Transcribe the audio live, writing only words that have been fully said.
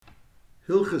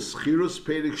Hilchas Chirus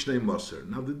Perik Shnei Moser.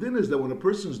 Now the din is that when a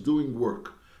person is doing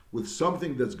work with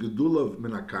something that's gedula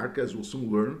min hakarka, as we'll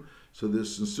soon learn, so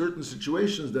there's in certain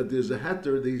situations that there's a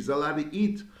heter that he's allowed to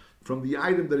eat from the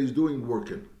item that he's doing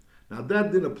work in. Now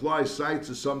that din applies side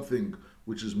to something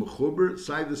which is mechuber,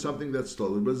 side to something that's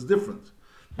tolush, but it's different.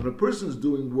 When a person is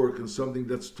doing work in something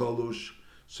that's tolush,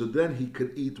 so then he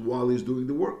can eat while he's doing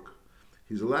the work.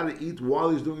 He's allowed to eat while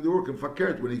he's doing the work. And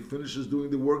fakert, when he finishes doing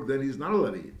the work, then he's not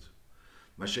allowed to eat.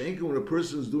 Masha'enka, when a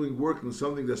person is doing work in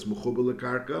something that's mechuber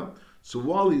lekarka, so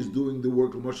while he's doing the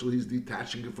work, he's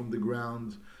detaching it from the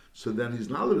ground, so then he's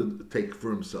not allowed to take for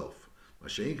himself.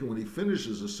 Masha'enka, when he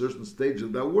finishes a certain stage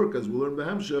of that work, as we'll learn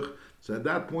Behemshech, so at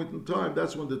that point in time,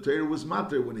 that's when the Torah was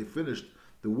mater, when he finished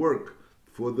the work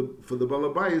for the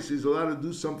balabayas, he's allowed to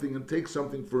do something and take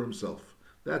something for himself.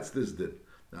 That's this din.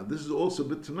 Now this is also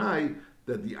b'tanai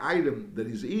that the item that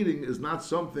he's eating is not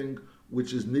something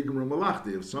which is nigmar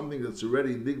malachti. If something that's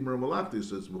already nigmar malachti,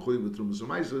 so it's mechuyev b'trumas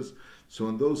u'maisas, so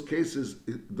in those cases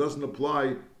it doesn't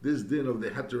apply this din of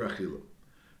the heter achila.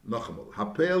 Nachamal.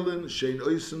 Hapelin shein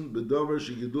oisen bedavar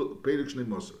shegidul perik shnei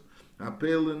moser.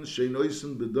 Hapelin shein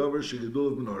oisen bedavar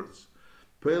shegidul b'noretz.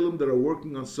 Pelim that are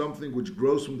working on something which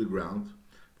grows from the ground.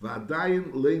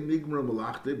 V'adayin le nigmar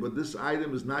malachti, but this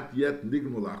item is not yet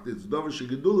nigmar malachti. It's davar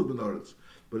shegidul b'noretz,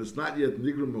 but it's not yet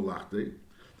nigmar malachti.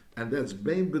 And that's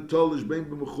bein betolish, bein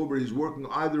b'mechuber. He's working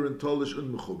either in tolish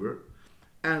and mechuber.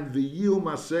 And v'yiu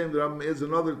maseim, there is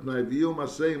another tonight. V'yiu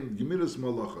maseim gemiras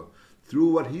malacha.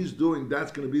 Through what he's doing,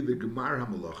 that's going to be the gemar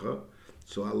hamalacha.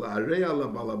 So ala arei ala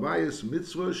balabayis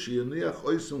mitzvah sheyaniach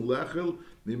oisim lechel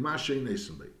mima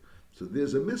she'nesim bei. So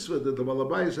there's a mitzvah that the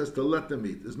balabayis has to let them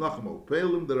eat. There's nachamo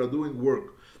pelim that are doing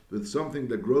work with something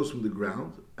that grows from the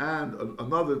ground, and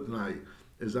another tonight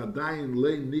is adayin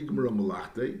le nigmar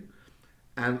malachte.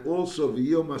 And also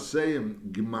v'yom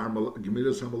asayim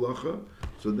gemiras hamalacha.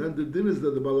 So then the din is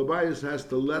that the balabayas has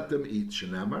to let them eat.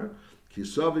 Shenamar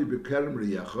kisavi bekerem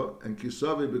riyacha, and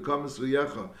kisavi becomes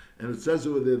riyacha, and it says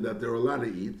over there that they're allowed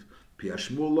to eat.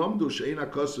 Piashmul lamdu she'ein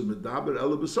hakasim medaber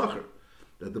ela b'sacher.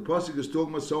 That the pasuk is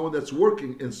talking about someone that's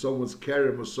working in someone's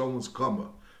kerem or someone's kama.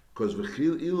 Because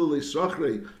v'chil ilu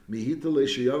le'sachrei mihita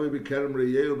le'sheyavi bekerem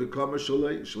riyehu bekama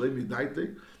shalei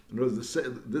midaite. In other words,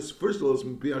 this first of all is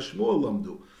Piyashmol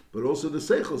Lamdu, but also the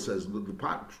Seichel says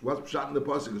what's shot in the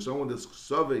pasuk is someone that's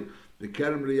Savi the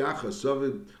Kerem Riyacha,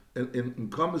 Savi in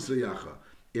Kamas Riyacha.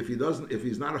 If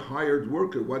he's not a hired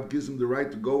worker, what gives him the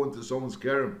right to go into someone's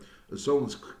Kerem or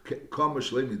someone's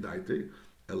Kamash Lemidaite?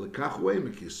 Elakach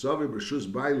Weimiki, Savi Brishus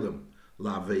Bailam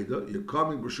Laveda, you're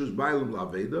coming Brishus Bailam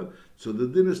Laveda, so the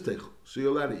din is Techel, so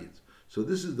you're allowed to eat. So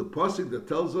this is the pasuk that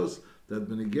tells us that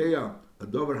Benigeya a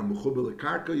dover hamechuber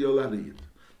lekarka you're allowed to eat.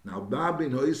 Now,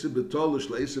 babin hoise betolish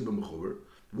leise b'mechuber.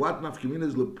 What nafkamina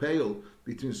is lepeil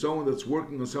between someone that's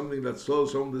working on something that's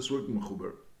tolish, someone that's working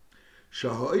mechuber.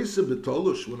 Shahoise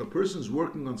betolish, when a person is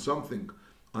working on something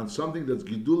that's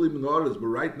giduli minoras, but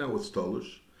right now it's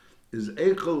tolish, is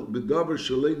eichel bedover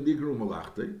shalei nigru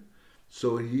malachte.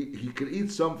 So he can eat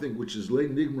something which is lei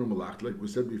nigru malachte, like we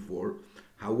said before.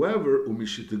 However,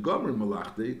 umishitegomer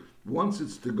malachte, once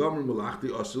it's tegomer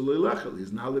malachte, asul leilechel,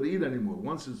 he's not allowed to eat anymore.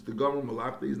 Once it's tegomer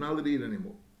malachte, he's not allowed to eat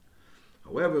anymore.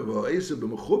 However, when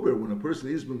a person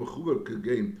is b'mechuber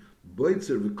kagain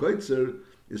boitzer v'koitzer,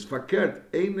 is fakert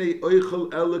einei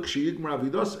oichel elek sheyigmar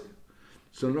avidose.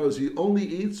 So in other words, he only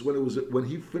eats when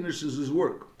he finishes his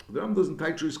work. The Ram doesn't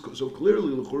titrate so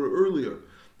clearly earlier.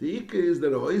 The ikka is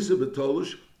that a hoise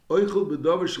betolish oichel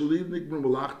bedavar shalid nigmar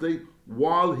malachte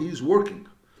while he's working.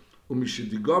 And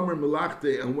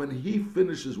when he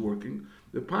finishes working,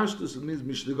 the pashtus means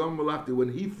mishdigomer malachte, when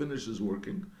he finishes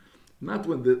working, not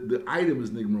when the item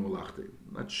is nigmar malachte.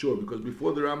 Not sure, because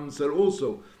before the Rambam said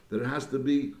also that it has to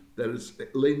be that it's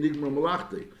le nigmar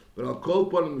malachte. But I'll call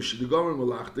upon mishdigomer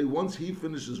malachte, once he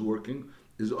finishes working,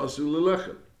 is asur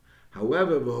lelechem.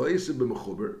 However, v'hoise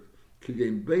b'mechuber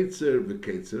k'gein beitzer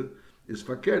v'keitzer is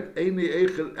fakert einei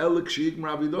eichel elek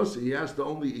sheigmar avidosi. He has to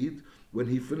only eat when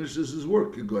he finishes his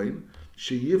work. Again,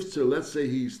 sheyivtzer, let's say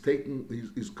he's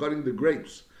cutting the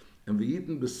grapes, and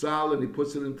v'yitin besal, and he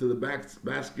puts it into the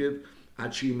basket.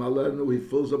 Achi malenu, he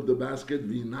fills up the basket.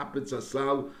 V'yinapitz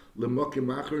asal lemokim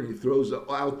acher, and he throws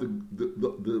out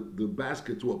the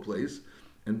basket to a place.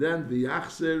 And then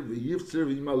v'yachzer v'yivtzer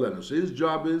v'yimalenu. So his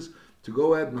job is to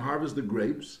go ahead and harvest the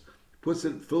grapes.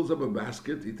 Fills up a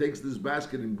basket. He takes this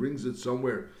basket and brings it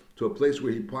somewhere to a place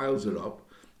where he piles it up.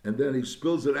 And then he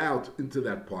spills it out into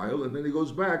that pile, and then he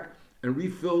goes back and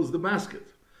refills the basket.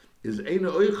 While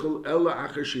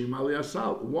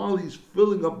he's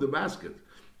filling up the basket,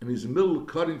 and he's in the middle of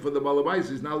cutting for the balabais,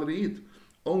 he's not allowed to eat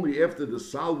Only after the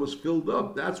sal was filled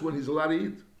up, that's when he's allowed to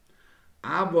eat.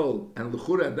 Aval and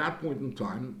L'chura at that point in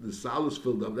time, the sal is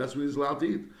filled up, that's when he's allowed to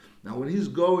eat. Now when he's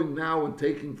going now and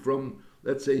taking from,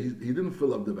 let's say he didn't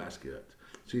fill up the basket yet.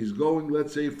 So he's going,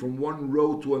 let's say, from one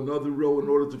row to another row in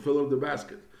order to fill up the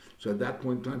basket. So at that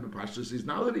point in time, the pashtus he's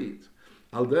not allowed to eat.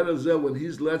 Al derazeh, when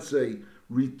he's, let's say,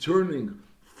 returning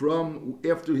from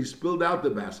after he spilled out the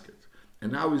basket,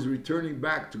 and now he's returning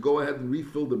back to go ahead and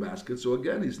refill the basket. So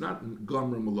again, he's not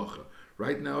gomer malacha.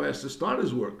 Right now, he has to start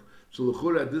his work. So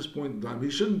l'chura at this point in time, he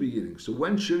shouldn't be eating. So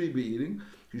when should he be eating?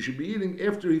 He should be eating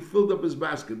after he filled up his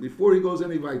basket, before he goes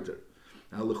any weiter.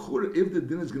 Now l'chura, if the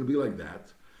din is going to be like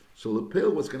that, so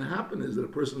lepel, what's going to happen is that a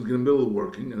person is going to middle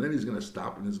working, and then he's going to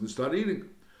stop and he's going to start eating.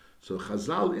 So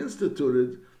Chazal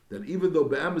instituted that even though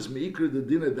be'amis meikra the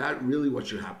din, that really what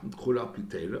should happen, chura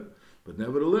pitera. But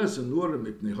nevertheless, in order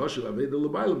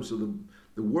so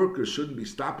the workers shouldn't be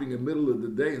stopping in the middle of the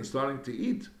day and starting to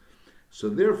eat. So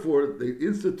therefore, they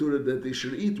instituted that they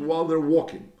should eat while they're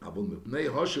walking. When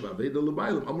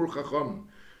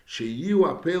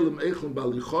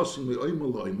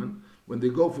they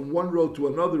go from one row to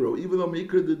another row, even though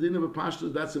Mikra the din of a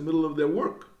pashta, that's the middle of their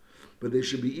work. But they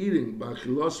should be eating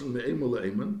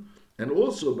and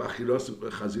also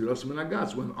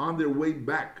when on their way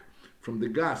back from the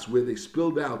gas where they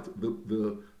spilled out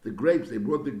the grapes, they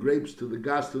brought the grapes to the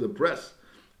gas, to the press,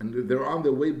 and they're on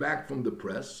their way back from the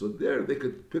press, so there they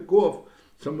could pick off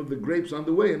some of the grapes on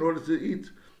the way in order to eat.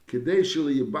 In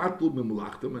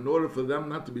order for them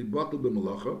not to be bottled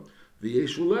b'melacha,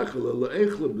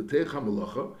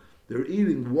 they're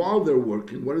eating while they're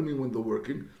working. What do you mean when they're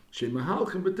working?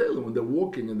 When they're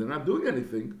walking and they're not doing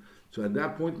anything, so at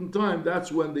that point in time,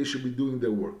 that's when they should be doing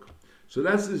their work. So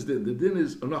that's this din. The din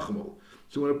is anachmal.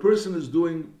 So when a person is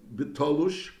doing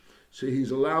bitolush, so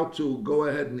he's allowed to go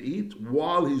ahead and eat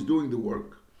while he's doing the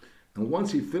work. And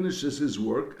once he finishes his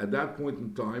work, at that point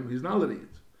in time, he's not allowed to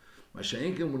eat.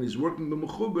 Masha'inkin, when he's working the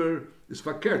mechuber, is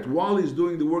fakert. While he's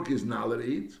doing the work, he's not allowed to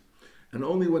eat. And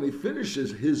only when he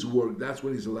finishes his work, that's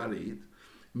when he's allowed to eat.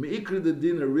 Me'ikr the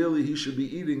dinner, really, he should be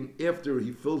eating after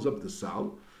he fills up the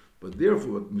sal. But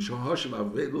therefore, Chazal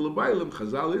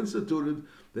instituted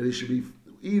that he should be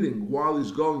eating while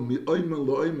he's going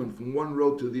from one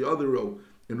row to the other row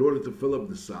in order to fill up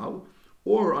the sal,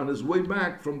 or on his way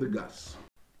back from the gas.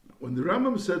 When the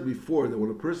Rambam said before that when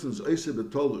a person's oiseh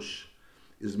betolush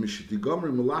is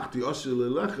mishitigomer melachti osir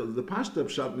lelecha, the pashta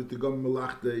pshat mitigomer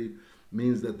melachti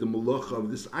means that the melacha of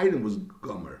this item was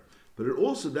gomer. But it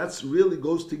also, that's really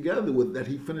goes together with that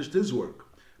he finished his work.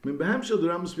 I mean, Behemshel, the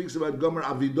Rambam speaks about gomer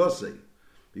avidose.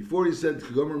 Before he said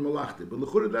gomer melachti. But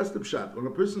l'chura, that's the pshat. When a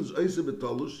person's oiseh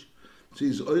betolush, so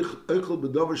he's oichel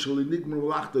bedavar shalinigmer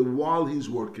melachti while he's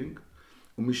working.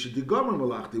 Once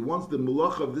the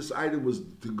malacha of this item was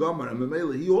to gomer, and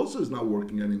memela, he also is not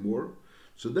working anymore.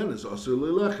 So then it's asur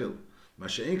lelechel.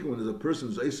 Masha'inkin, when a person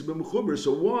is eiseh b'mechuber,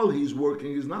 so while he's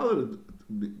working, he's not allowed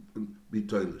to be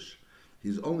toilish.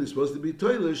 He's only supposed to be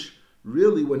toilish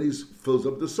really when he fills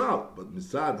up the salt. But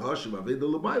misad hashav aveda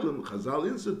l'maylim, Chazal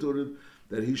instituted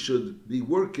that he should be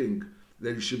working,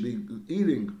 that he should be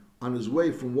eating on his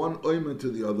way from one oyman to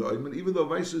the other oyman, even though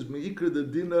Vice is meikra the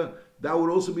dinner, that would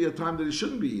also be a time that he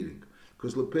shouldn't be eating.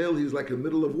 Because lepel, he's like in the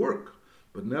middle of work.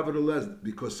 But nevertheless,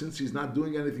 because since he's not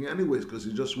doing anything anyways, because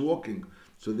he's just walking,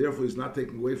 so therefore he's not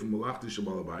taking away from malachti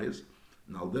shabalabayis.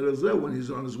 Now derazeh, when he's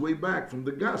on his way back from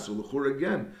the gas, so l'chur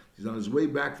again, he's on his way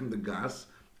back from the gas,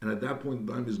 and at that point in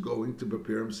time he's going to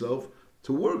prepare himself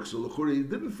to work. So l'chur, he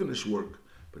didn't finish work.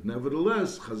 But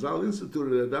nevertheless, Chazal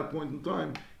instituted at that point in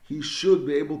time, he should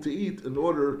be able to eat in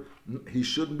order, he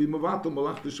shouldn't be mevatel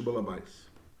malachti shabalabayis.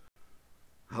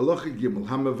 Halacha Gimel,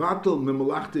 hamevatel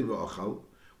mimalachti v'achal,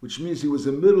 which means he was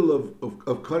in the middle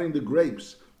of cutting the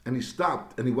grapes, and he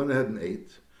stopped, and he went ahead and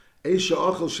ate. Eisha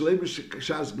achal shlei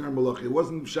b'shas gmar malacha. It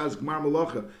wasn't b'shas gmar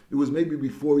malacha. It was maybe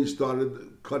before he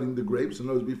started cutting the grapes, and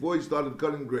it was before he started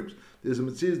cutting grapes. There's a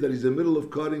mitzvah that he's in the middle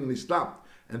of cutting, and he stopped.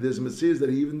 And there's a mitzvah that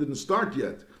he even didn't start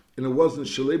yet. And it wasn't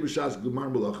shlei b'shas gmar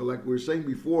malacha. Like we were saying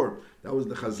before, that was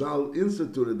the Chazal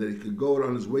instituted, that he could go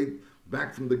on his way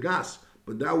back from the gas.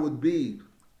 But that would be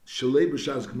Shalei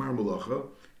b'shas gmar malacha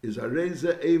is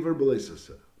areza aver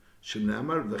b'leisasa.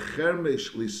 Shenamar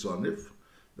v'chermesh lisonif.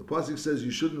 The pasuk says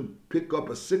you shouldn't pick up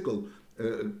a sickle,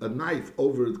 a knife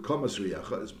over the kamas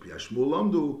riyacha. Is piyashmul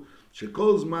lamdu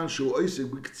shekol zman shu oisik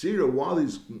b'ktzira, while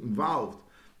he's involved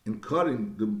in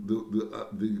cutting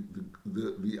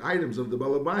the items of the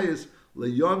balabayas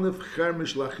le'yonif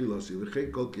chermesh lachilasi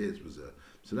v'chein kol keis b'zeh.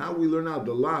 So now we learn out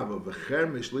the lav of a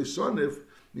chermesh lisonif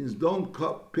means don't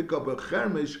pick up a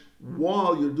chermesh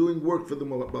while you're doing work for the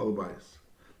balabayas.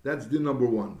 That's the number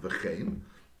one. V'chein.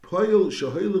 poil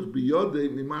shahilich biyodei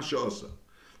mimasha asa.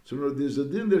 So there's a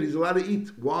din that he's allowed to eat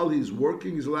while he's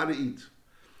working. He's allowed to eat.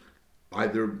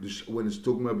 Either when he's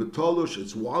talking about betolush,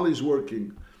 it's while he's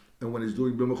working, and when he's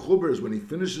doing b'mechuber is when he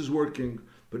finishes working.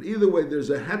 But either way, there's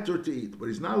a heter to eat, but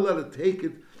he's not allowed to take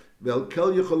it. You're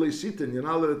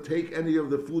not allowed to take any of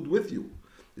the food with you.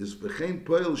 Is v'chein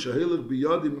poil shahilich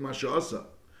biyodei mimasha asa.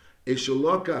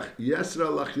 Eshalokach yesra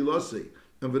lachilosei.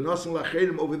 And V'nasan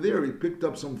Lacherim over there, he picked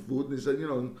up some food and he said,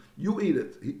 you eat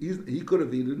it. He could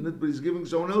have eaten it, but he's giving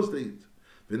someone else to eat.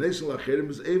 V'nasan Lacherim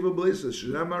is Eva Blesa,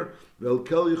 Shemar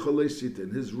Velkel Yicholei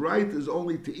Sitin. His right is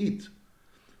only to eat.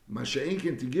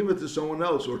 Masha'inkin, to give it to someone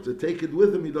else or to take it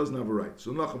with him, he doesn't have a right. So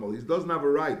Nachamal, he doesn't have a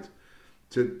right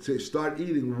to start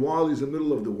eating while he's in the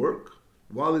middle of the work,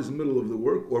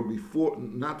 or before,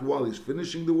 not while he's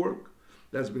finishing the work.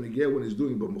 That's been again when he's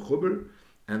doing b'mechuber.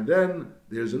 And then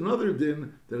there's another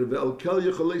din that he's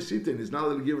not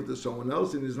allowed to give it to someone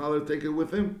else, and he's not allowed to take it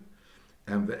with him.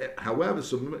 And however,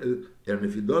 and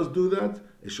if he does do that,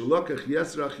 is eva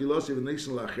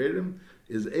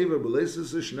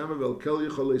belesis shnema velkel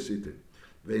yicholei sitin.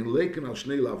 Vein leiken al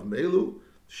shnei lav meilu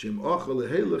shem ochel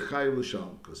lehele chayiv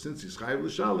l'shalom. Because since he's chayiv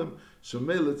l'shalom, so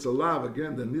meil it's a lav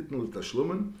again the nitn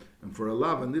l'tashlumen, and for a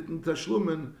lav and nitn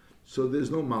tashlumen, so there's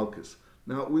no malchus.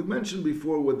 Now, we mentioned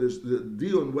before with this the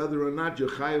deal on whether or not you're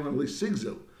chayiv on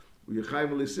lisigzel. You're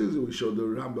chayiv on lisigzel. We showed the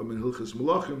Rambam in Hilchas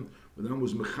Malachim, when the Rambam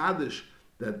was mechadish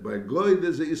that by goy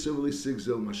there's a isav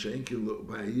lisigzel, masha'enkin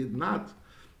by yid not.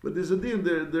 But there's a deal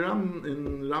there. The Ram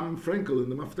in Ram Frankel in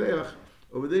the Mafteach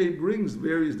over there, he brings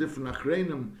various different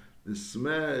achreinim. The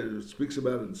Smeh speaks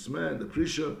about it in Smeh, the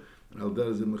Prisha, and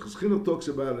Aldaz in Mechaschino talks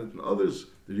about it, and others.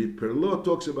 The Rit Perlo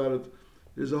talks about it.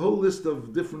 There's a whole list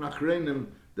of different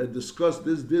achreinim that discuss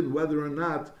this din, whether or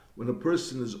not when a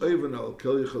person is over al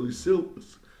kel yichalisil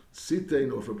sitain,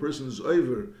 or if a person is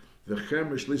over the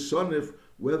chemesh lisonif,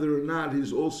 whether or not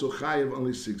he's also chayiv on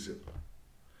lisigzim.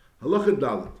 Halacha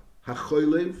dalet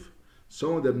hachoylev,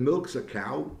 someone that milks a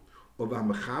cow, or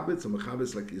v'hamechabetz, a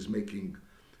mechabetz like he's making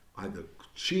either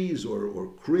cheese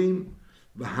or cream,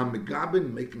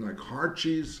 v'hamegabin, making like hard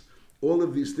cheese. All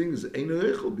of these things eino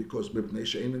echel because mipnei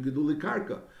she'eino geduli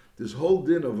karka. This whole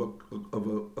din of a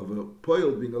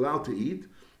poil being allowed to eat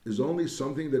is only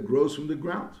something that grows from the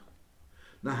ground.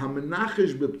 Now,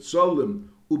 hamenachish b'ptzolim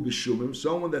ubishumim,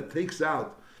 someone that takes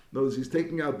out, notice he's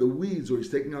taking out the weeds or he's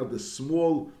taking out the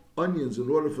small onions in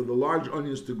order for the large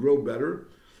onions to grow better.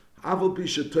 Aval pi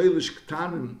shetoilish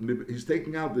ktanim, he's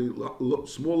taking out the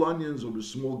small onions or the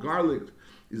small garlic.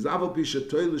 Is aval pi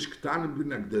shetoilish ktanim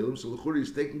b'nagdelim, so l'churi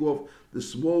he's taking off the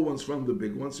small ones from the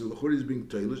big ones. So l'churi is being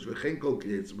toilish v'chein kol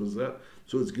kiyetz b'zeh.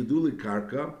 So it's geduli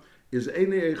karka. Is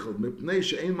einei echel mipnei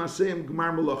she'ein maseim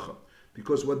gmar melacha,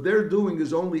 because what they're doing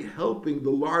is only helping the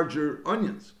larger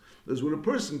onions. Because when a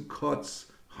person cuts,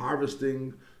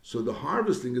 harvesting, so the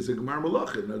harvesting is a gmar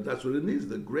melacha. Now that's what it needs.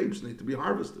 The grapes need to be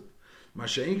harvested.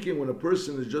 Masha'inkin, when a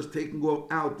person is just taking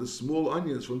out the small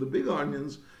onions from the big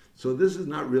onions, so this is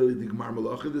not really the gmar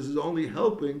melacha. This is only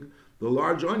helping the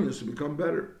large onions to become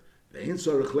better.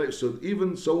 So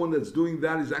even someone that's doing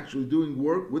that is actually doing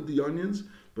work with the onions,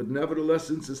 but nevertheless,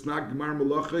 since it's not gmar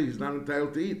melacha, he's not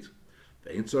entitled to eat.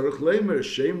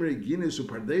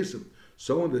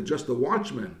 Someone that's just a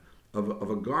watchman of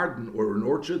a garden or an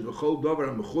orchard,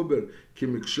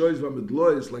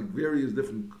 like various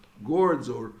different gourds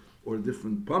or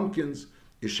different pumpkins,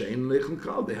 they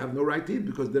have no right to eat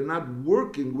because they're not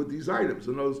working with these items.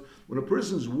 In other words, when a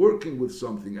person is working with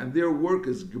something and their work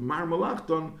is gemar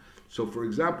malachton, so for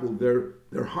example,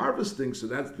 they're harvesting, so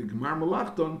that's the gemar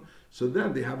malachton, so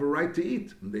then they have a right to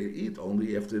eat. And they eat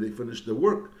only after they finish their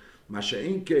work.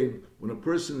 Masha'in came, when a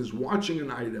person is watching an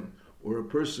item, or a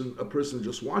person is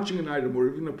just watching an item, or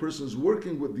even a person is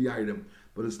working with the item,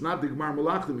 but it's not the gemar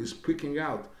malachton, he's picking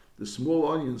out the small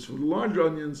onions from the large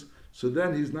onions, so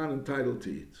then he's not entitled to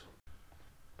eat.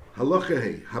 Halacha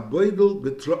hey, haboidel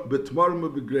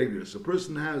betmarim begregers. A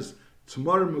person has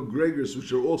tmarim begregers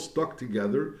which are all stuck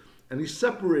together, and he's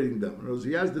separating them. In other words,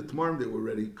 he has the tmarim, they were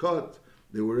already cut,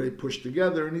 they were already pushed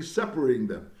together, and he's separating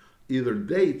them. Either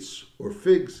dates or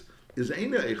figs is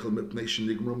eina echel mipnei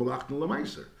shenigmar malachton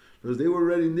l'maiser. Because they were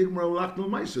already nigmar malachton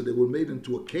l'maiser, they were made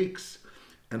into a cakes,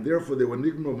 and therefore they were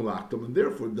nigmar malachton, and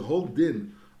therefore the whole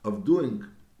din of doing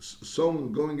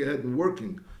someone going ahead and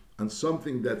working on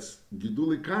something that's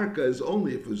giduli karka is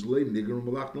only if it's lay nigmar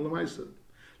malachton l'maiser.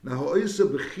 Now ha'oisa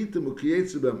b'chitim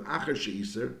u'kiyetze b'em achar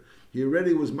she'iser, he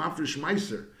already was mafresh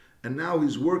meiser, and now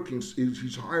he's working.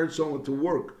 He's hired someone to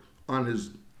work on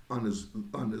his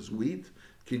wheat.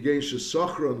 Kigei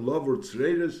shesachra and love or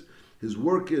tzreides. His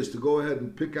work is to go ahead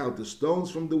and pick out the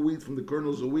stones from the wheat, from the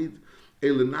kernels of wheat,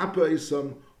 Elenapa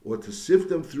isam, or to sift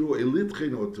them through,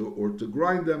 elitchin, or to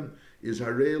grind them, is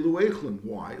harei luechlin.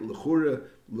 Why? L'chura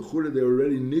they were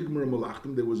already nigmer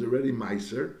malachtim. There was already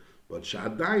meiser, but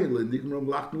shadayin le nigmer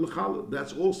malachtim lechala.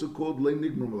 That's also called le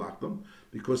nigmer malachtim,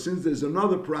 because since there's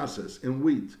another process in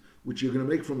wheat which you're going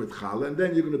to make from it challah, and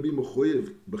then you're going to be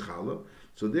mechoyev b'challah.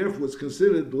 So therefore, it's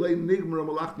considered le nigmer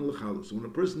malachtim lechala. So when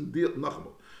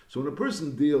a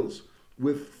person deals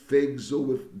with figs or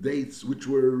with dates which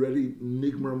were already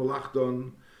nigmer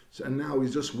malachton, and now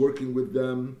he's just working with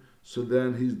them, so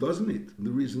then he doesn't eat.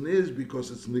 The reason is because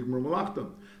it's nigmer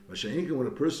malachton. When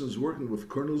a person is working with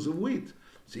kernels of wheat,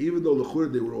 so even though l'chur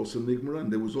they were also nigmer and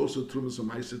there was also trumas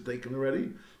and ma'aser taken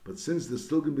already, but since there's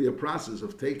still going to be a process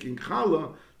of taking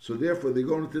challah, so therefore they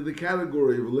go into the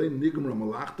category of le nigmer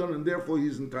malachton, and therefore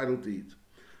he's entitled to eat.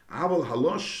 Aval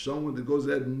halosh, someone that goes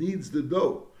ahead and kneads the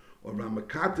dough, or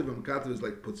Ramakativ is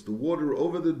like puts the water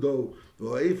over the dough,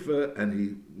 and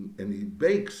he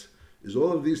bakes. Is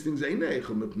all of these things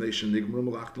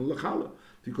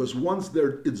because once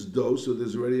it's dough, so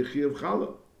there's already a chi of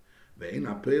challah.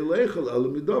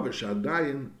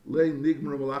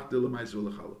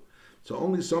 So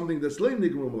only something that's le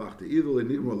nigmer malachta, either le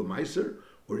nigmer lemaiser,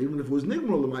 or even if it was nigmer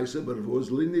lemaiser, but if it was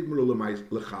le nigmer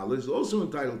lechallah, is also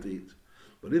entitled to eat.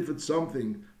 But if it's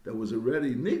something that was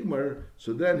already nigmer,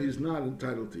 so then he's not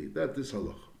entitled to eat. That is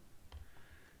halacha.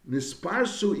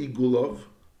 Nisparsu igulov,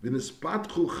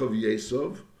 v'nispatchu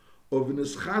chavyesov, or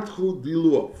v'nischatchu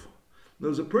diluov. Now,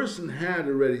 as a person had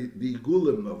already the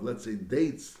igulim of, let's say,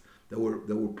 dates that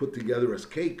were put together as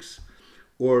cakes,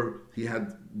 or he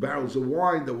had barrels of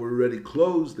wine that were already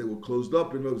closed, they were closed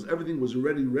up, and everything was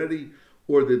already ready,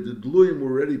 or the dluim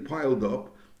were already piled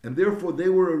up, and therefore they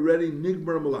were already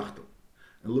nigmer malachta.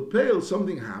 And Lepel,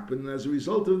 something happened, and as a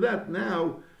result of that,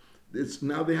 now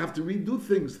they have to redo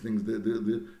things.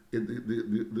 The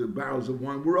barrels of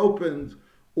wine were opened,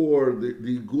 or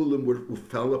the gulim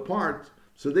fell apart.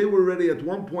 So they were already at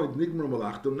one point nigmer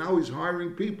malachtim. Now he's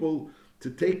hiring people to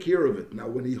take care of it. Now,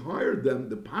 when he hired them,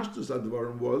 the pashtus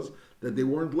advarim was that they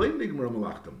weren't late nigmer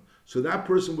malachtim. So that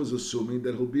person was assuming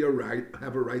that he'll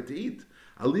have a right to eat.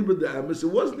 Aliba de emes, it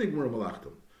was nigmer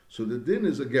malachtim. So the din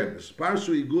is again,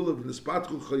 Sparshu igulav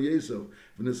v'nispatchu chayesav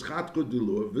v'nischatchu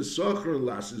diluv v'socher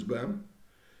lasis bam.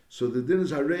 So the din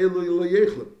is harei lo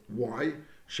yechlim. Why?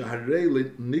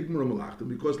 Shaharei nigmer malachtam,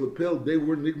 because lepel they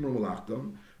were nigmer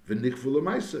malachtam v'nikfu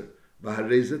lemaiser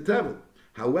v'harei zetevel.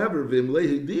 However, v'imlei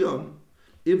hidion,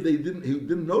 if he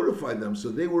didn't notify them, so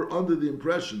they were under the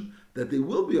impression that they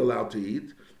will be allowed to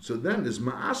eat. So then there's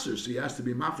ma'aser, so he has to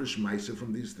be mafresh maiser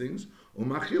from these things, or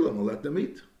machilam will let them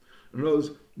eat. In other words,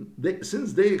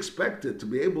 since they expected to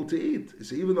be able to eat, you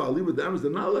see, even though Ali B'Damas, they're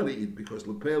not allowed to eat because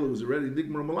Lepel was already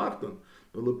Nigmer Malachton.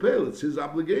 But Lepel, it's his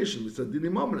obligation, it's a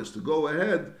Dini Moment, is to go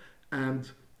ahead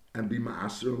and be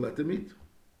Ma'aser and let them eat.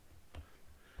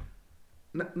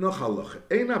 No halacha.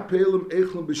 Eina Pelim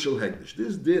Echlum B'Shel Hegdish.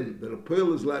 This din that a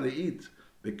Pel is allowed to eat,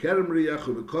 Bekerem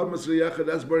Riyacha, Bekormas Riyacha,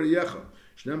 that's Bar Riyacha.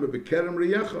 Shnember Bekerem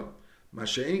Riyacha.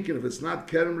 Masha'inkin, if it's not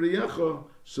Kerem Riyacha,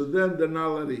 so then they're not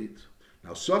allowed to eat.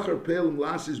 Now, Sachar Pelim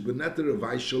Lasis Beneter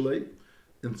Avaishale,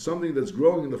 and something that's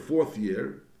growing in the fourth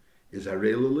year, is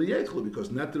Harela Leyechla,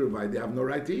 because Neter Avai, they have no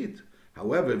right to eat.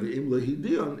 However, V'im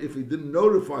Lehidion, if he didn't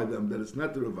notify them that it's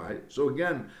Neter Avai, so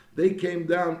again, they came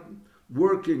down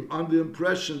working on the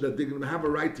impression that they're going to have a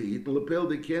right to eat, and Lepel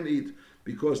they can't eat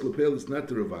because Lepel is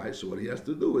Neter Avai, so what he has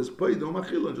to do is Peido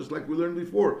Machilon, just like we learned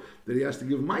before, that he has to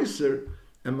give Meiser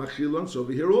and Machilon, so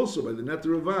over here also, by the Neter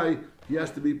Avai, he has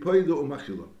to be Peido or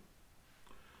Machilon.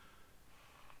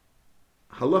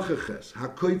 Halacha ches,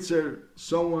 hakoitzer,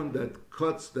 someone that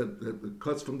cuts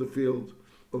from the field,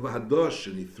 of hadosh,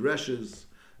 and he threshes,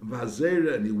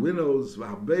 v'hazera, and he winnows,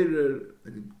 v'haberer,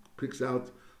 and he picks out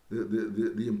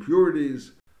the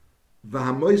impurities.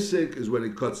 V'hamoisek is when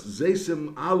he cuts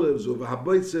zesim, olives, or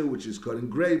v'haboitzer, which is cutting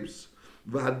grapes.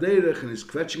 V'haderech, and he's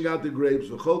quetching out the grapes.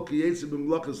 V'chol kiyetzim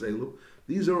b'mlachas elu.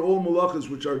 These are all malachas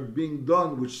which are being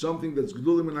done, which something that's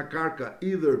gedulim in akarka,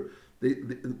 either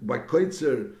by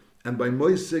koitzer, and by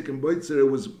Moisek and Boitzer it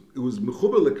was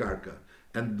mechubel lekarka,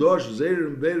 and Dosh, Zeir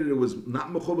and Beir it was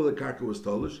not mechubel lekarka, was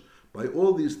tolish. By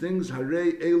all these things,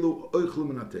 Harei Elu Oichlu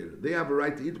Menatera. They have a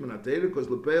right to eat Menatera because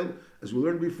Lepel, as we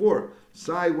learned before,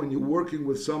 Sai, when you're working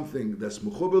with something that's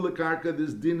mechubel lekarka,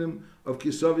 there's dinim of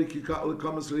kisavi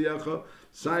lekamas liyacha.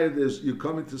 Sai, you're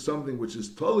coming to something which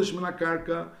is tolish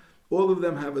menakarka. All of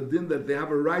them have a din that they have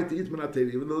a right to eat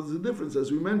Menatera, even though there's a difference, as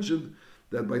we mentioned,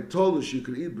 that by Tolish you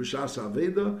can eat b'shas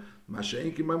Aveda,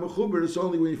 Masha'enki by Mechuber, it's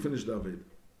only when you finish the Aveda.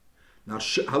 Now,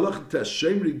 halach test,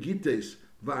 Shemri Gites,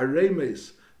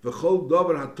 Va'aremes, V'chol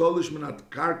Dover HaTolish Menat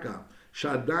Karka,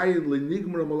 Shadayin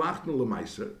lenigmar malachnu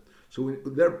lemaiser. So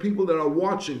there are people that are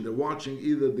watching. They're watching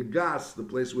either the gas, the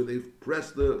place where they've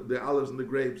pressed the olives and the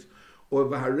grapes, or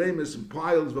v'haremis and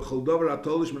piles v'choldover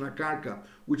atolish min hakarka,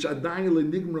 which adayin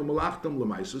lenigmar malachtam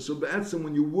lemaiser. So be'etzem,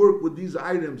 when you work with these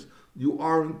items, you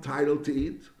are entitled to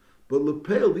eat. But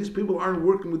lepel, these people aren't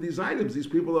working with these items. These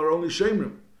people are only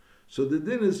shemrim. So the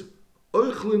din is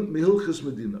oichlin mihilchis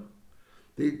medina.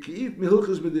 They eat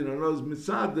mihilchis medina. Knows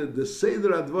mitzad the seder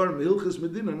advar mihilchis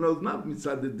medina. Knows not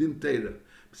mitzad the din teira.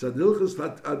 Mitzad hilchis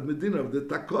ad medina of the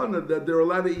takona that they're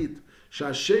allowed to eat.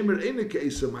 Shashemer ain't a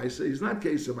keisa maisa. He's not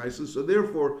keisa maisa. So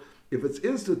therefore, if it's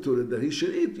instituted that he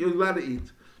should eat, you're allowed to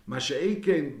eat. Masha'ei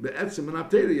came be'etzem and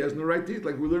ateri. He has no right to eat,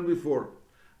 like we learned before.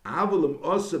 Avalim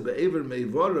osa be'ever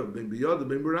me'ivarav ben biyada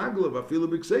ben beraglav afilu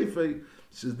b'ksefei.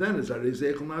 Says then it's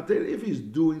arezeichel nater. If he's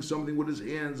doing something with his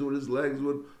hands, with his legs,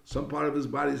 with some part of his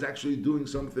body, he's actually doing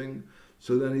something.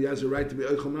 So then he has a right to be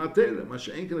eichel nater.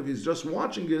 Masha'enken, if he's just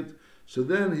watching it, so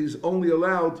then he's only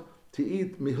allowed to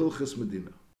eat mihilchas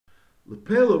medina.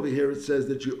 Lepel over here it says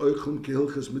that you eichel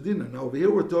kehilchas medina. Now over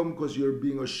here we're talking because you're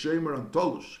being a shemer on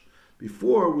tolush.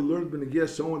 Before we learned benegiyah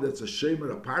someone that's a shemer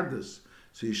a pardes.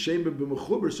 So he's shemer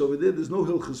b'mechuber. So over there's no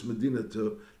hilchas medina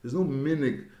there's no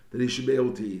minig that he should be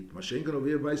able to eat. Mashenkan over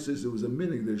here Vice says there was a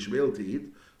minig that he should be able to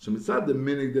eat. So mitzad the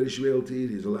minig that he should be able to eat,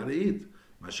 he's allowed to eat.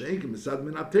 Mashenkan mitzad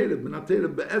minatera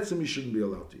be'etzem he shouldn't be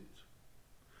allowed to eat.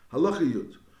 Halacha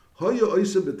yud. Hoya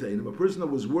oisa b'teinim, a person that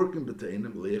was working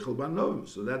b'teinim leichel ba'novim.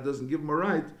 So that doesn't give him a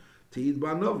right to eat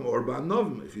ba'novim or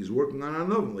ba'novim. If he's working on a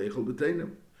novim, leichel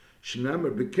b'teinim.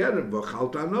 Shnemer b'kerem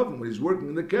v'chalt anovim. When he's working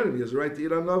in the kerem, he has a right to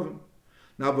eat on novim.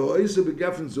 Now v'oisa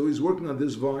b'gefen, so he's working on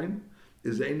this vine,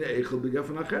 is eine eichel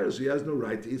begefen acher, so he has no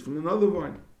right to eat from another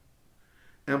vine.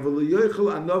 And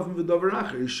v'leyoichel anovim v'dover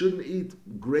acher, he shouldn't eat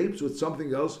grapes with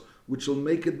something else which will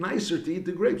make it nicer to eat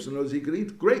the grapes. In other words, he could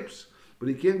eat grapes, but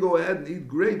he can't go ahead and eat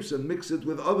grapes and mix it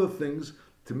with other things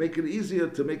to make it easier,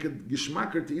 to make it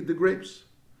gishmaker to eat the grapes.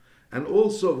 And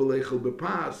also v'leichel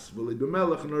bepas, v'lei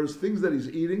b'melech, in other words, things that he's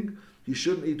eating, he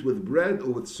shouldn't eat with bread or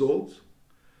with salt,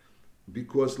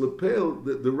 because lepel,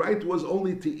 the right was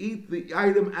only to eat the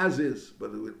item as is.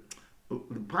 But the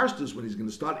pashtus, when he's going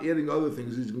to start adding other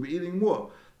things, he's going to be eating more.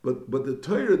 But the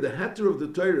Torah, the heter of the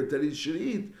Torah that he should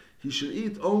eat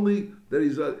only that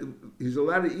he's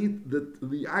allowed to eat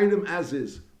the item as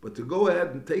is. But to go ahead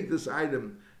and take this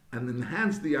item and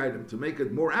enhance the item to make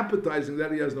it more appetizing,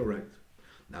 that he has no right.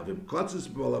 Now,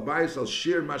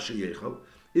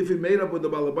 if he made up with the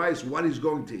balabais what he's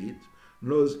going to eat,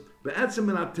 knows be'etzem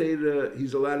in atera,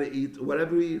 he's allowed to eat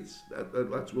whatever he eats.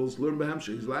 That's we'll learn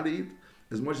b'hamsha. He's allowed to eat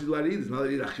as much as he's allowed to eat. He's not allowed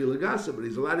to eat achila gasa, but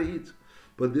he's allowed to eat.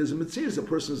 But there's a mitzvah, a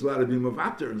person is allowed to be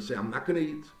mavater and say, I'm not going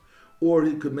to eat. Or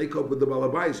he could make up with the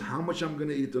balabais how much I'm going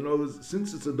to eat. In other words,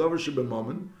 since it's a davar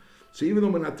shebemomon, so even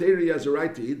though in atera he has a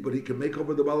right to eat, but he can make up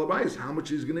with the balabais how much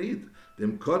he's going to eat.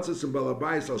 Them kotzes and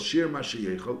balabais al shir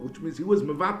mashiyechel, which means he was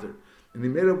mavater, and he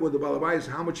made up with the balabais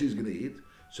how much he's going to eat.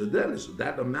 So then,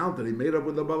 that amount that he made up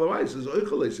with the balawais is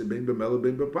oichalese bein b'mela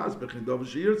bein b'pas bechin dov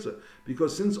sheyirtza,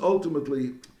 because since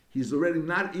ultimately he's already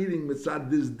not eating mitzad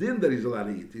this din that he's allowed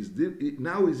to eat.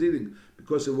 Now he's eating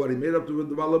because of what he made up with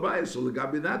the balawais. So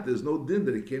legabi that there's no din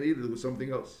that he can't eat it with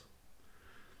something else.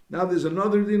 Now there's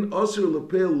another din osir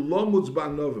lepel lomutz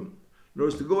ba'novim. In other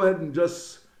words, to go ahead and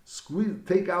just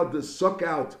suck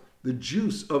out the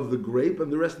juice of the grape and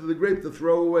the rest of the grape to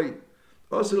throw away.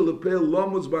 You have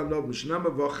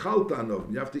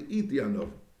to eat the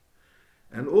anov.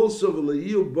 And also,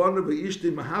 he's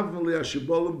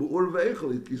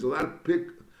allowed to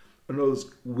pick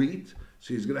wheat,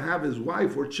 so he's going to have his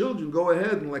wife or children go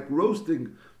ahead and like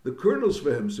roasting the kernels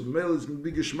for him. So male is going to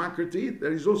be geschmacker to eat,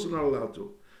 that he's also not allowed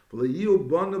to.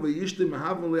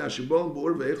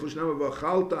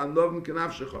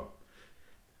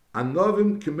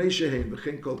 Anovim k'meishehein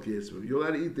v'chein kol ki'etzvav. You're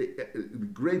allowed to eat the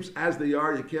grapes as they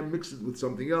are. You can't mix it with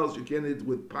something else. You can't eat it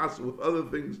with pasta, with other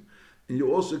things. And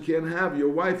you also can't have your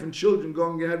wife and children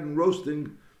going ahead and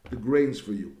roasting the grains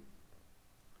for you.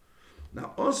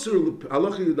 Now, halacha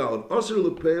yudalev, osir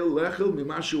lepeil lechel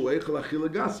mimashu eichel achila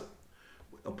gasa.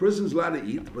 A person's allowed to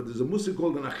eat, but there's a musik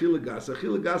called an achila gasa.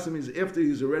 Achila gasa means after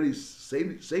he's already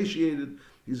satiated,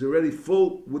 he's already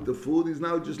full with the food. He's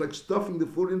now just like stuffing the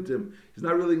food into him. He's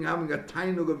not really having a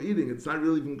tainug of eating. It's not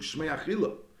really even shmei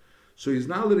achila. So he's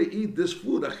now allowed to eat this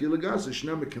food, achila gasa,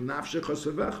 shnei mekanafshe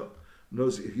chasavecha.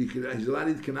 He's allowed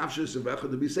to eat kanafshe chasavecha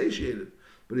to be satiated.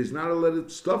 But he's not allowed to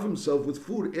stuff himself with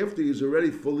food after he's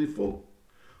already fully full.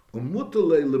 If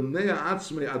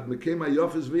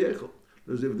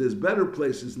there's better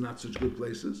places, not such good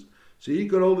places, So he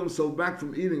could hold himself back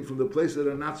from eating from the places that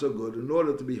are not so good in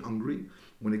order to be hungry.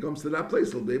 When he comes to that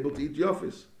place, he'll be able to eat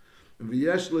yofis.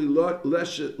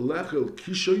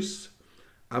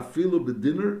 Afilu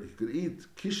b'dinner, he could eat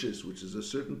kishes, which is a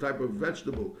certain type of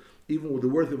vegetable, even with the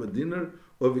worth of a dinner,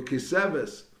 or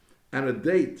v'kiseves, and a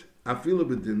date, afilu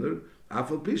b'dinner,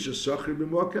 afal pisha, sochri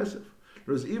b'moa kesef.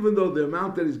 Whereas even though the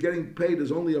amount that he's getting paid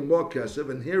is only a moa kesef,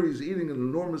 and here he's eating an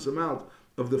enormous amount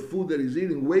of the food that he's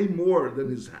eating, way more than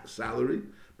his salary,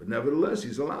 but nevertheless,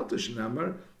 he's allowed to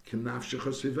shnamar,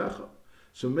 kinafshecha sivecha.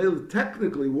 So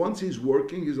technically, once he's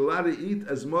working, he's allowed to eat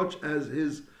as much as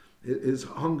his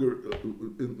hunger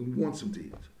wants him to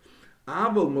eat.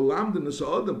 Aval malamdin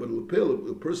asa'adam, but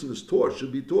a person is taught,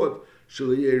 should be taught,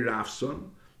 shaliyeh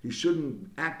rafson, he shouldn't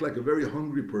act like a very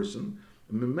hungry person.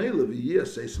 Memela v'yeh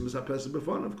seisim is hapesah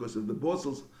b'fanav, because if the boss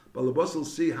will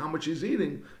see how much he's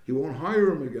eating, he won't hire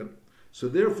him again. So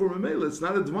therefore, Memela, it's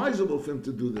not advisable for him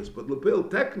to do this. But Lepel,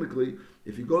 technically,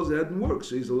 if he goes ahead and works,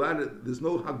 so he's allowed to, there's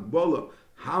no hagbala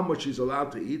how much he's allowed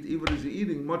to eat, even if he's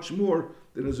eating much more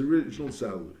than his original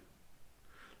salary.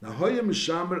 Now, Hoya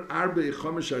Mishamer Arbe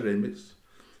Chomesh Aremis,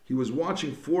 he was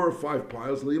watching 4 or 5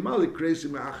 piles. We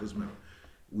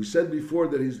said before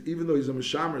that even though he's a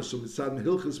Mishamer, so Mitzad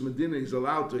Hilchas Medina, he's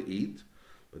allowed to eat,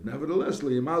 but nevertheless,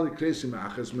 we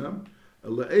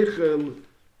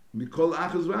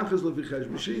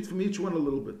should eat from each one a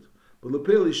little bit. But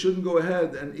Lepel, he shouldn't go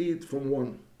ahead and eat from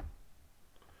one.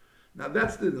 Now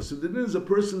that's the din. So the din is a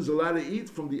person is allowed to eat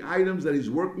from the items that he's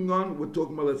working on. We're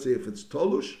talking about, let's say, if it's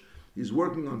tolush, he's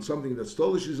working on something that's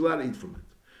tolush, he's allowed to eat from it.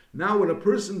 Now when a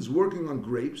person's working on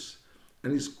grapes,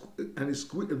 and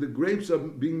the grapes are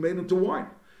being made into wine,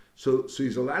 so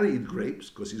he's allowed to eat grapes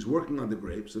because he's working on the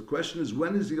grapes. The question is,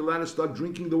 when is he allowed to start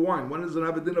drinking the wine? When does it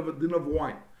have a din of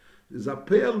wine? They didn't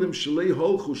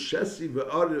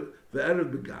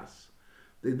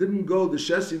go the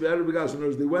shesi ve'erev begas. In other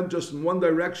words, they went just in one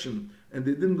direction and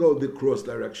they didn't go the cross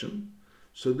direction.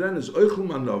 So then is oichel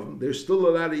manovim. They're still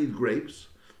allowed to eat grapes.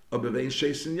 They're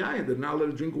not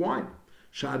allowed to drink wine.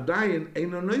 Because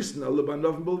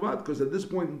at this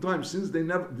point in time, since they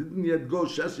didn't yet go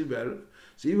shesi ve'erev,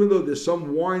 so even though there's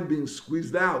some wine being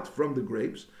squeezed out from the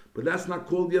grapes, but that's not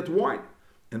called yet wine.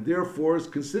 And therefore, it's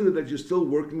considered that you're still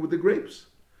working with the grapes.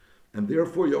 And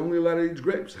therefore, you're only allowed to eat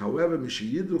grapes. However,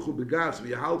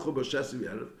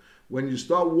 when you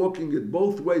start walking it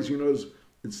both ways,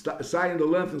 it's side in the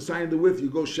length and side in the width, you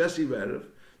go shesi ve'erev.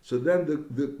 So then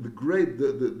the grape,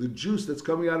 the juice that's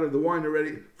coming out of the wine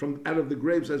already, out of the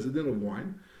grapes as a din of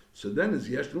wine. So then it's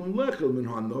yeshlum lechel min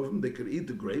hanovim. They could eat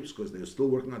the grapes because they're still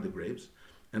working on the grapes.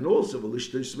 And also, and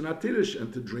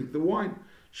to drink the wine.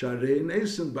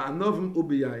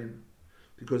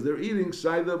 Because they're eating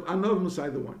side the anovim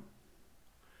side the wine.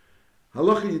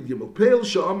 Halacha Yid Gimel. Peil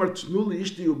she'amar tnuli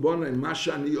ishti ubana in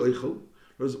masha ani oichel.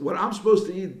 What I'm supposed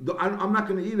to eat, I'm not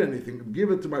going to eat anything.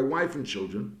 Give it to my wife and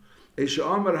children.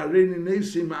 She'amar hareini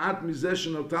nesi ma'at mizeh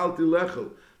shenotalti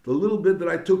lechel. The little bit that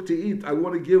I took to eat, I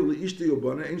want to give liishti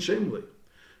ubana in shemli.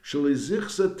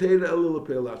 Shelizichsa teira elil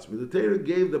peil atzmi. The Torah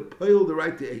gave the peil the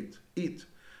right to eat.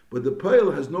 But the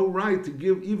peil has no right to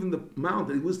give even the amount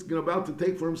that he was about to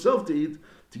take for himself to eat,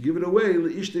 to give it away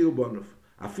liishti ubanav.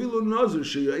 Afilu nazir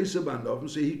sheyaisa b'anovim,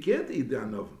 so he can't eat the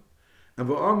anovim. And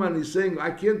Va'arman is saying,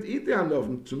 I can't eat the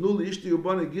anovim. Tzunu liishti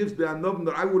ubana gives the anovim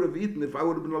that I would have eaten if I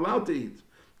would have been allowed to eat.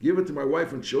 Give it to my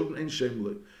wife and children, ain't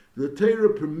shemli. The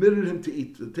Torah permitted him to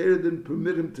eat. The Torah didn't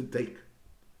permit him to take.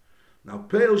 Now,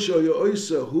 peil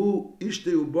sheyaisa hu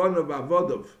ishti ubana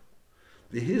v'avodav.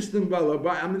 The histim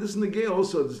balabai. I mean, this is negay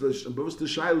also. This is the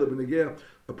shaila b'negay.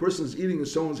 A person is eating in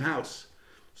someone's house,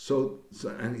 so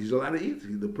and he's allowed to eat.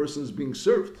 The person is being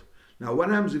served. Now, what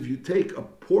happens if you take a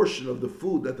portion of the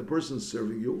food that the person is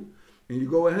serving you, and you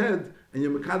go ahead and you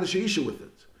mekadosh isha with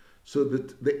it? So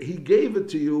that he gave it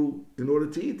to you in order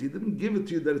to eat. He didn't give it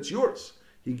to you that it's yours.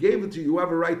 He gave it to you. You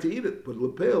have a right to eat it, but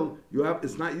lepel,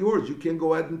 it's not yours. You can't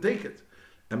go ahead and take it.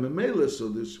 And memela, so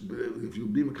this, if you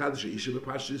be mekadosh isha, the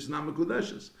pasha is not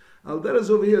mekudeshes. Al that is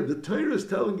over here. The Torah is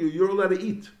telling you you're allowed to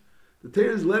eat. The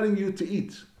Torah is letting you to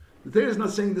eat. The Torah is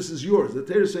not saying this is yours. The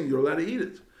Torah is saying you're allowed to eat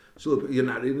it. So you're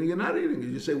not eating, you're not eating it.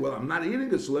 You say, well, I'm not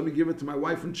eating it, so let me give it to my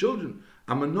wife and children.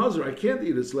 I'm a nazir, I can't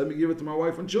eat it, so let me give it to my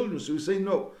wife and children. So you say,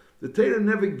 no. The Torah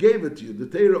never gave it to you. The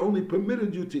Torah only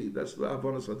permitted you to eat. That's the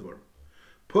avonas hadvar.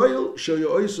 Poil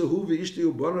shoyoisahu v'ishti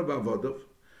ubana v'avodav.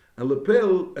 And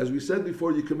lepel, as we said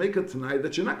before, you can make it tonight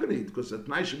that you're not going to eat, because at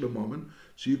night should be a moment,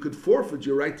 so you could forfeit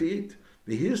your right to eat.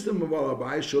 The histim of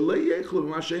alabai sholei yechlu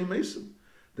v'mashem mesim.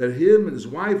 That him and his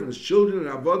wife and his children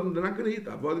and avodim, they're not going to eat.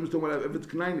 Avodim is talking about evet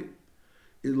knaini.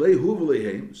 So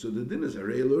the din is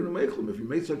if you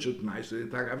make such a t'nai, so you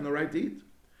have no right to eat.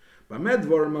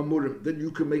 Then you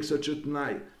can make such a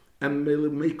t'nai and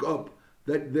make up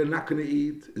that they're not going to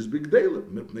eat is big deal. You are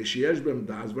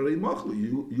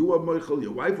meichel,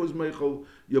 your wife was meichel,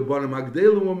 your banim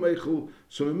agdelim were meichel.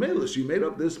 So you made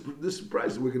up this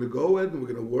price. We're going to go ahead and we're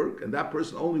going to work, and that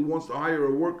person only wants to hire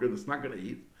a worker that's not going to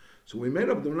eat. So we made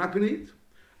up they're not going to eat.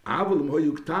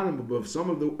 But if some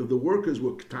of the workers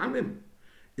were ktanim,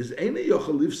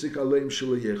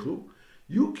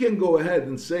 you can go ahead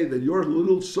and say that your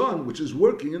little son, which is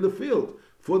working in the field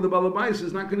for the balabais,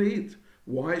 is not going to eat.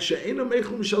 Why?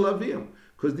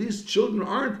 Because these children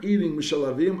aren't eating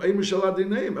mishalavim, ein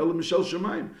mishaladineim, ela mishal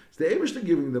shemaim. It's the Eibishter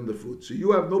giving them the food. So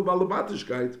you have no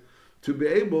balabatishkeit to be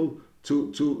able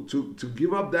to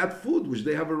give up that food which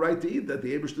they have a right to eat, that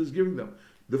the Eibishter is giving them.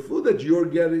 The food that you're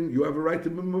getting, you have a right to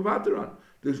be mevater on.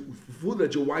 The food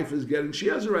that your wife is getting, she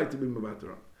has a right to be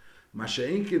mevater on.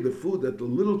 Masha'inki, the food that the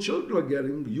little children are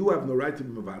getting, you have no right to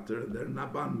be mevater, they're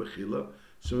not ban mechila,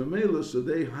 so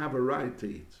they have a right to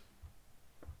eat.